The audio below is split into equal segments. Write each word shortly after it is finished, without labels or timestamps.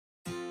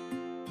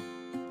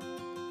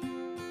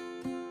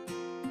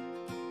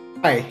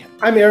Hi,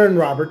 I'm Aaron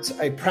Roberts,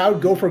 a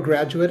proud Gopher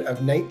graduate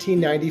of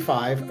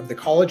 1995 of the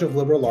College of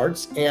Liberal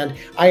Arts, and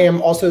I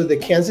am also the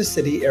Kansas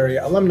City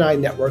Area Alumni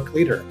Network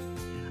leader.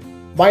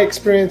 My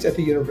experience at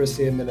the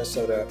University of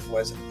Minnesota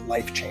was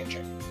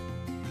life-changing.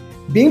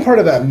 Being part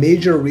of a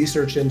major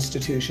research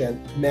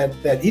institution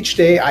meant that each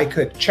day I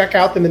could check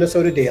out the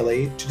Minnesota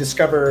Daily to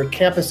discover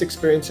campus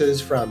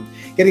experiences, from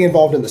getting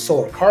involved in the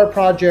Solar Car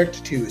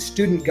Project to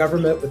student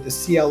government with the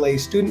CLA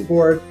Student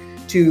Board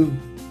to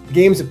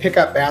games of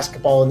pickup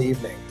basketball in the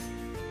evening.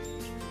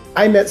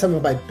 I met some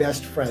of my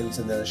best friends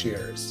in those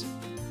years.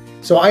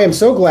 So I am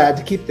so glad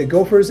to keep the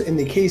Gophers in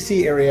the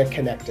KC area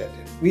connected.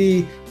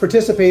 We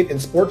participate in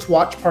sports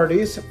watch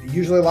parties,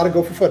 usually a lot of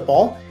Gopher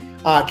football,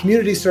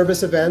 community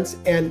service events,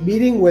 and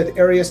meeting with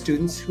area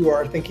students who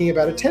are thinking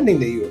about attending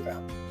the U of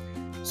M.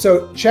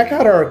 So check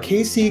out our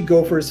KC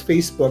Gophers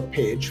Facebook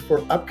page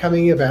for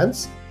upcoming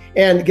events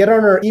and get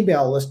on our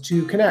email list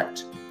to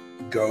connect.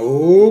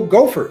 Go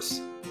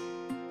Gophers!